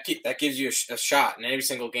that gives you a shot in every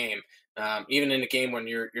single game, even in a game when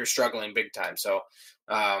you're struggling big time. So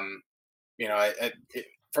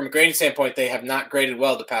from a grading standpoint, they have not graded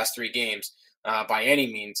well the past 3 games by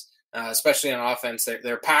any means, especially on offense.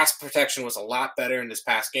 Their pass protection was a lot better in this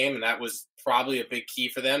past game, and that was probably a big key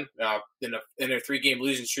for them. In their 3-game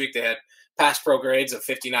losing streak, they had pass pro grades of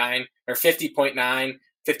 59 or 50.9,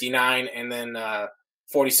 59, and then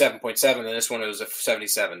 47.7. And this one it was a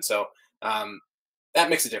 77. So that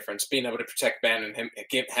makes a difference. Being able to protect Ben and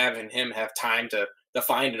having him have time to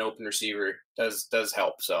find an open receiver does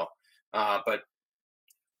help. So, but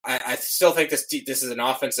I still think this is an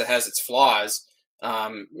offense that has its flaws.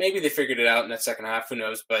 Maybe they figured it out in that second half. Who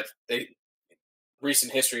knows? But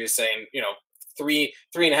recent history is saying,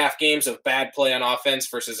 3.5 games of bad play on offense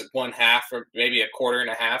versus 1 half or maybe a quarter and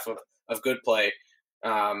a half of good play.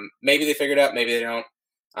 Maybe they figured it out, maybe they don't.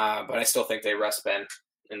 But I still think they rest Ben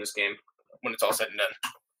in this game when it's all said and done.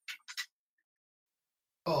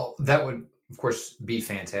 Oh, that would, of course, be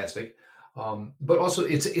fantastic. But also,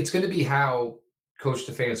 it's going to be how Coach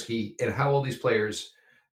Stefanski and how all these players,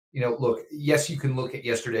 look, yes, you can look at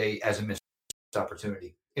yesterday as a missed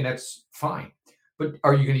opportunity, and that's fine. But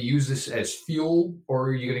are you going to use this as fuel, or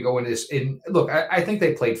are you going to go into this? And look, I think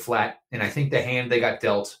they played flat, and I think the hand they got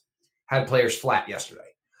dealt had players flat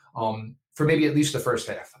yesterday for maybe at least the first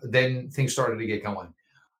half. Then things started to get going.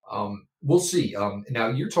 We'll see. Now,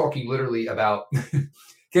 you're talking literally about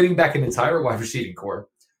getting back an entire wide receiving core,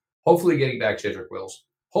 hopefully getting back Jedrick Wills,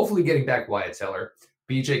 hopefully getting back Wyatt Teller.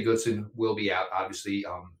 B.J. Goodson will be out, obviously,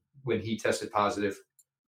 when he tested positive.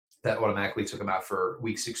 That automatically took him out for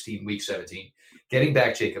week 16, week 17. Getting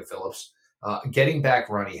back Jacob Phillips, getting back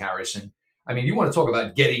Ronnie Harrison. I mean, you want to talk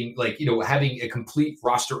about getting, having a complete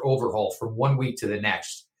roster overhaul from 1 week to the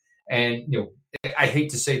next. And, I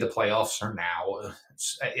hate to say the playoffs are now.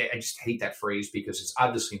 I just hate that phrase because it's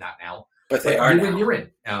obviously not now. But they are you now. Win, you're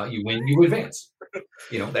in. You win, you advance.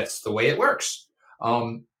 That's the way it works.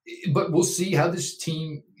 But we'll see how this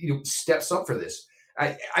team, steps up for this.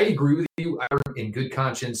 I agree with you. I, in good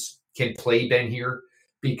conscience, can play Ben here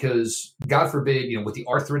because, God forbid, with the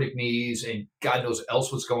arthritic knees and God knows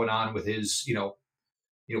else what's going on with his,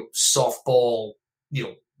 softball,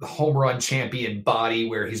 home run champion body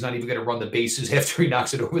where he's not even going to run the bases after he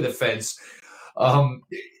knocks it over the fence.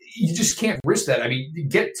 You just can't risk that. I mean,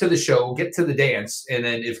 get to the show, get to the dance, and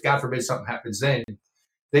then if God forbid something happens, then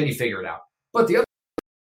you figure it out. But the other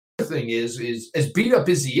thing is as beat up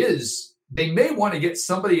as he is, they may want to get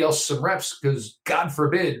somebody else some reps because, God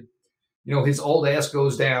forbid, his old ass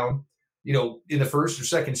goes down, in the first or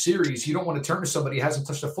second series. You don't want to turn to somebody who hasn't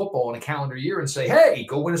touched a football in a calendar year and say, hey,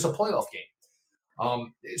 go win us a playoff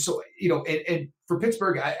game. So, and for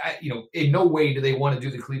Pittsburgh, I in no way do they want to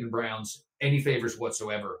do the Cleveland Browns any favors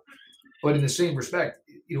whatsoever. But in the same respect,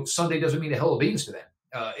 Sunday doesn't mean a hell of beans to them.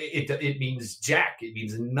 It means jack. It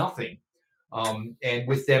means nothing. And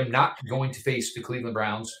with them not going to face the Cleveland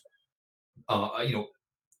Browns, in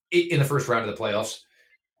the first round of the playoffs,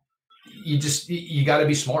 you got to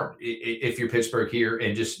be smart if you're Pittsburgh here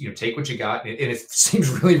and just, take what you got. And it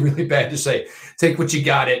seems really, really bad to say, take what you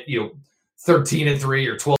got at, 13-3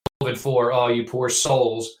 or 12-4. Oh, you poor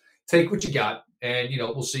souls. Take what you got. And,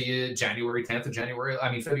 we'll see you January 10th or January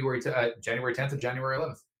 10th or January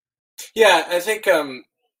 11th. Yeah, I think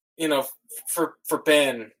for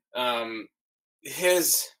Ben, I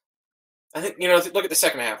think, look at the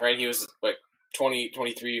second half, right? He was like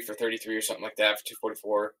 23 for 33 or something like that for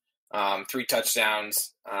 244, 3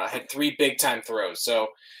 touchdowns, had 3 big time throws. So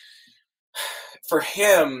for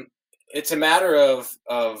him, it's a matter of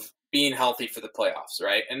being healthy for the playoffs,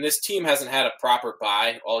 right? And this team hasn't had a proper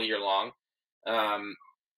bye all year long.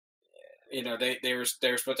 They were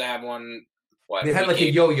supposed to have one. They had like a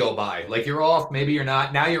yo-yo bye. Like you're off, maybe you're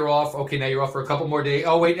not. Now you're off. Okay, now you're off for a couple more days.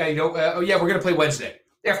 Oh wait, we're gonna play Wednesday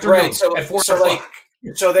afternoon at 4 o'clock. Like,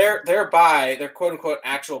 so their bye, their quote unquote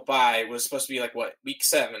actual bye, was supposed to be like week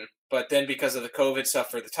 7, but then because of the COVID stuff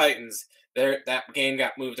for the Titans, that game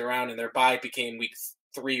got moved around and their bye became week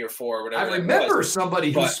 3 or 4 or whatever. I remember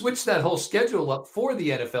somebody who switched that whole schedule up for the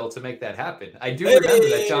NFL to make that happen. I do remember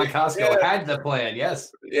that John Costco had the plan.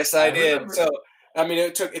 Yes, I did. Remember. So I mean,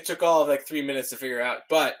 it took all of like 3 minutes to figure out,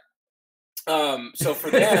 but so for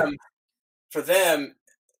them,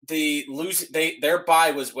 their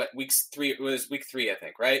bye was week 3. It was week 3, I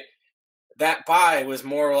think, right? That bye was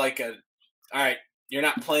more like all right, you're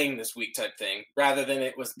not playing this week type thing, rather than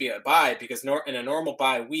it was be a bye, because in a normal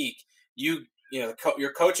bye week, your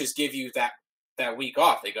coaches give you that week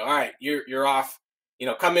off. They go, all right, you're off.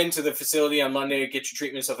 Come into the facility on Monday, get your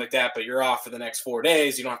treatment, stuff like that, but you're off for the next 4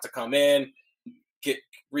 days. You don't have to come in,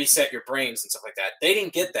 reset your brains and stuff like that. They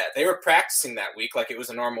didn't get that. They were practicing that week like it was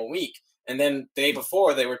a normal week. And then the day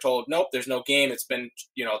before, they were told, nope, there's no game. It's been,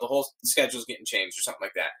 the whole schedule's getting changed or something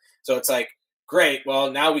like that. So it's like, great.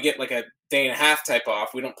 Well, now we get like a day and a half type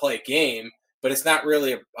off. We don't play a game, but it's not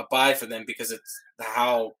really a bye for them, because it's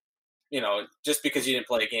how, just because you didn't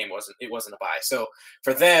play a game it wasn't a bye. So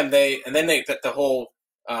for them, they the whole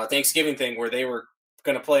Thanksgiving thing where they were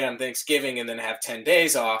going to play on Thanksgiving and then have 10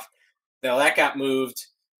 days off. Now that got moved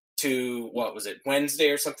to, what was it,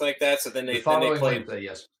 Wednesday or something like that. So then they played Wednesday,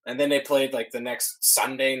 yes. And then they played like the next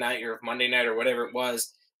Sunday night or Monday night or whatever it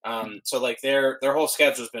was. So like their whole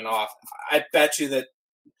schedule's been off. I bet you that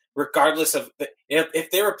regardless of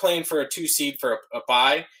if they were playing for a 2 seed for a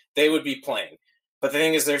bye, they would be playing. But the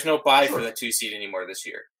thing is, there's no bye for the 2 seed anymore this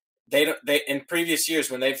year. They in previous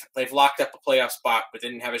years when they've locked up a playoff spot but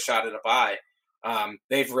didn't have a shot at a bye,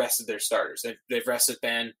 they've rested their starters. They've rested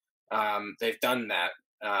Ben. They've done that.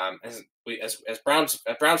 As Browns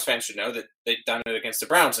fans should know that they've done it against the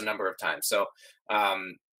Browns a number of times. So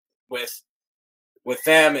with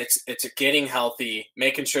them, it's getting healthy,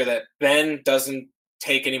 making sure that Ben doesn't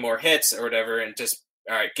take any more hits or whatever, and just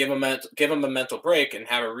all right, give him a mental break and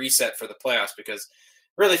have a reset for the playoffs, because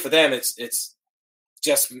really for them it's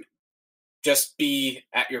just be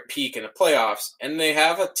at your peak in the playoffs, and they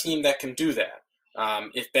have a team that can do that.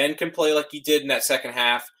 If Ben can play like he did in that second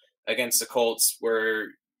half against the Colts, where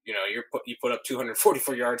you put up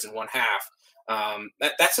 244 yards in one half,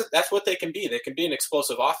 that's what they can be. They can be an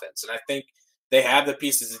explosive offense, and I think they have the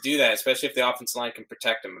pieces to do that, especially if the offensive line can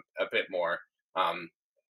protect them a bit more.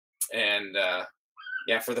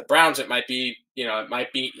 For the Browns, it might be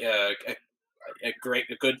a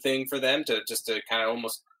good thing for them to kind of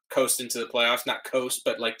almost coast into the playoffs, not coast,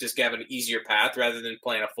 but like just have an easier path rather than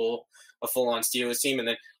playing a full-on Steelers team. And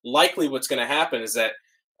then likely what's going to happen is that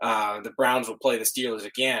the Browns will play the Steelers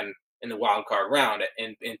again in the wild card round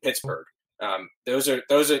in Pittsburgh.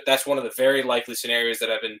 That's one of the very likely scenarios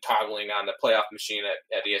that I've been toggling on the playoff machine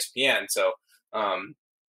at ESPN. So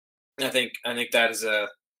I think that is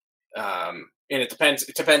and it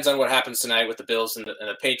depends on what happens tonight with the Bills and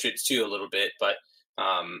the Patriots too a little bit, but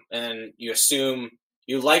and you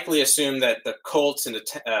likely assume that the Colts and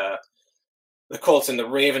the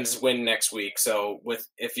Ravens win next week. So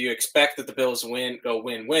if you expect that the Bills win,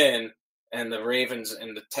 and the Ravens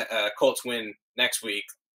and the Colts win next week,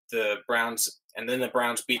 the Browns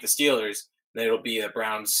beat the Steelers, then it'll be a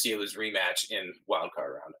Browns-Steelers rematch in wild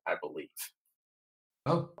card round, I believe.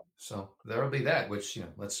 Oh, so there'll be that, which,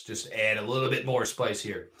 let's just add a little bit more spice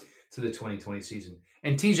here to the 2020 season.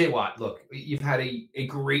 And TJ Watt, look, you've had a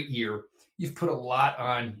great year. You've put a lot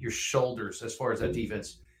on your shoulders as far as that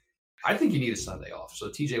defense. I think you need a Sunday off. So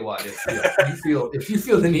TJ Watt, if you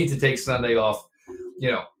feel the need to take Sunday off,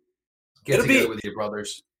 get together with your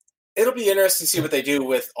brothers. It'll be interesting to see what they do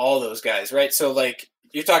with all those guys, right? So like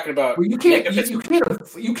you're talking about, you can't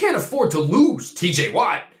afford to lose TJ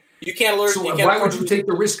Watt. You can't lose. So why would you take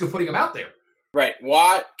the risk of putting him out there? Right,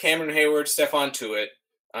 Watt, Cameron Hayward, Stephon Tuitt,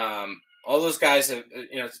 all those guys have,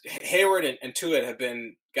 Hayward and Tuitt have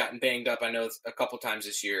gotten banged up. I know a couple times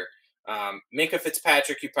this year. Minkah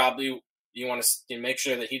Fitzpatrick, you want to make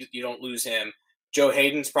sure that you don't lose him. Joe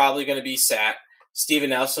Hayden's probably going to be sat.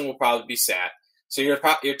 Steven Nelson will probably be sat. So you're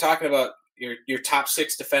talking about your top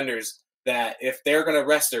 6 defenders that if they're going to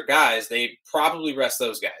rest their guys, they probably rest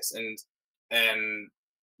those guys, and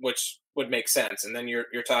which would make sense. And then you're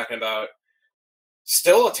talking about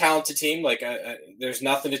still a talented team. Like there's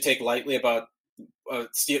nothing to take lightly about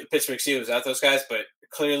Pittsburgh Steelers without those guys, but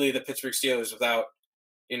clearly the Pittsburgh Steelers without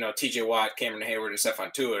T.J. Watt, Cameron Hayward, and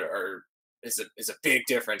Stephon Tuitt is a big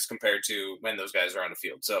difference compared to when those guys are on the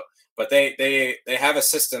field. So, but they have a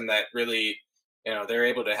system that really, they're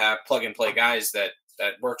able to have plug and play guys that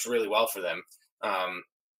works really well for them.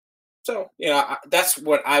 So that's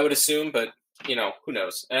what I would assume, but who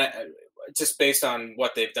knows? Just based on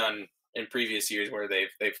what they've done in previous years where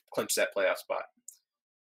they've clinched that playoff spot.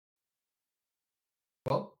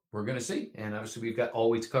 Well, we're going to see. And obviously we've got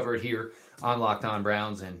always covered here on Locked On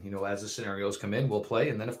Browns. And, as the scenarios come in, we'll play.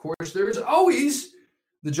 And then, of course, there is always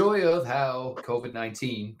the joy of how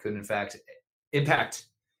COVID-19 could, in fact, impact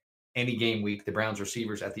any game week. The Browns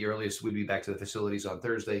receivers at the earliest would be back to the facilities on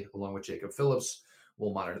Thursday, along with Jacob Phillips.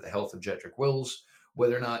 We'll monitor the health of Jedrick Wills,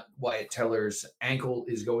 whether or not Wyatt Teller's ankle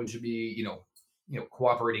is going to be,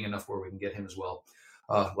 cooperating enough where we can get him as well.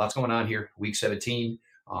 Lots going on here. Week 17.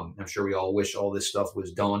 I'm sure we all wish all this stuff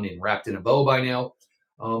was done and wrapped in a bow by now.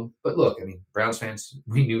 But look, Browns fans,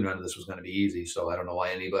 we knew none of this was going to be easy, so I don't know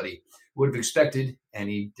why anybody would have expected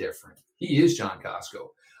any different. He is John Costco,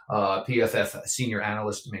 PFF senior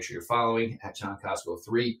analyst. Make sure you're following at John Costco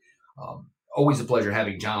 3. Always a pleasure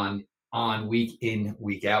having John on week in,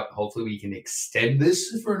 week out. Hopefully we can extend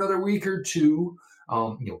this for another week or two,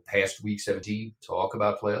 past week 17, talk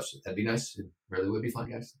about playoffs. That'd be nice. It really would be fun,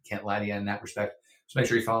 guys. Can't lie to you in that respect. So make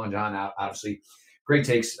sure you're following John out. Obviously, great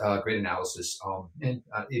takes, great analysis, and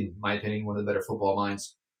in my opinion, one of the better football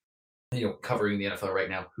minds, covering the NFL right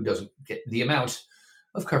now, who doesn't get the amount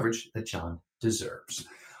of coverage that John deserves.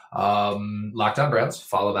 Locked On Browns,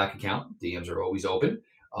 follow back account. DMs are always open.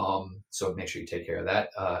 So make sure you take care of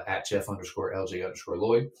that. At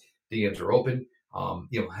Jeff_LJ_Lloyd. DMs are open.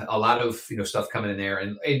 A lot of, stuff coming in there.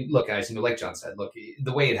 And look, guys, like John said, look,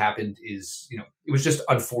 the way it happened is, it was just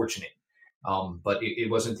unfortunate. But it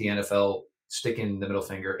wasn't the NFL sticking the middle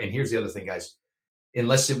finger. And here's the other thing, guys.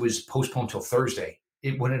 Unless it was postponed till Thursday,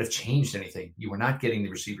 it wouldn't have changed anything. You were not getting the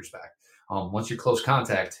receivers back. Once you're close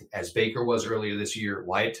contact, as Baker was earlier this year,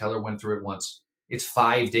 Wyatt Teller went through it once. It's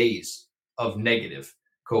 5 days of negative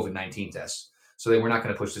COVID-19 tests. So they were not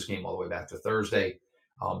going to push this game all the way back to Thursday.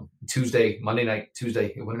 Monday night,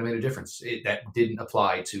 Tuesday, it wouldn't have made a difference. That didn't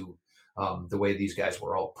apply to the way these guys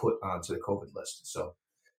were all put onto the COVID list. So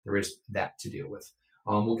there is that to deal with.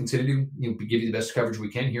 We'll continue to give you the best coverage we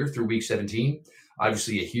can here through week 17.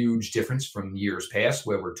 Obviously, a huge difference from years past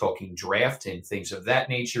where we're talking draft and things of that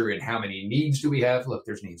nature and how many needs do we have. Look,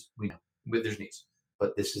 there's needs. We know there's needs.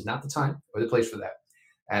 But this is not the time or the place for that,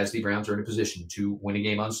 as the Browns are in a position to win a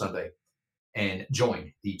game on Sunday and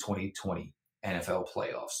join the 2020 NFL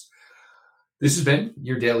playoffs. This has been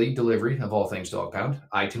your daily delivery of all things Dog Pound.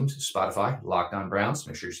 iTunes, Spotify, Locked On Browns.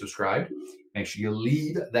 Make sure you're subscribed. Make sure you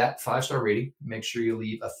leave that 5-star rating. Make sure you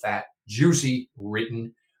leave a fat, juicy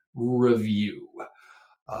written review.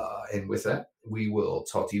 And with that, we will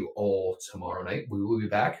talk to you all tomorrow night. We will be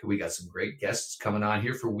back. We got some great guests coming on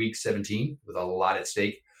here for week 17 with a lot at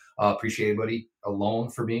stake. Appreciate everybody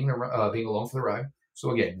along for being along for the ride.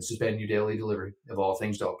 So again, this has been your daily delivery of all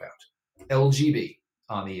things Dog Pound. LGB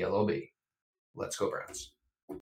on the LOB. Let's go Browns.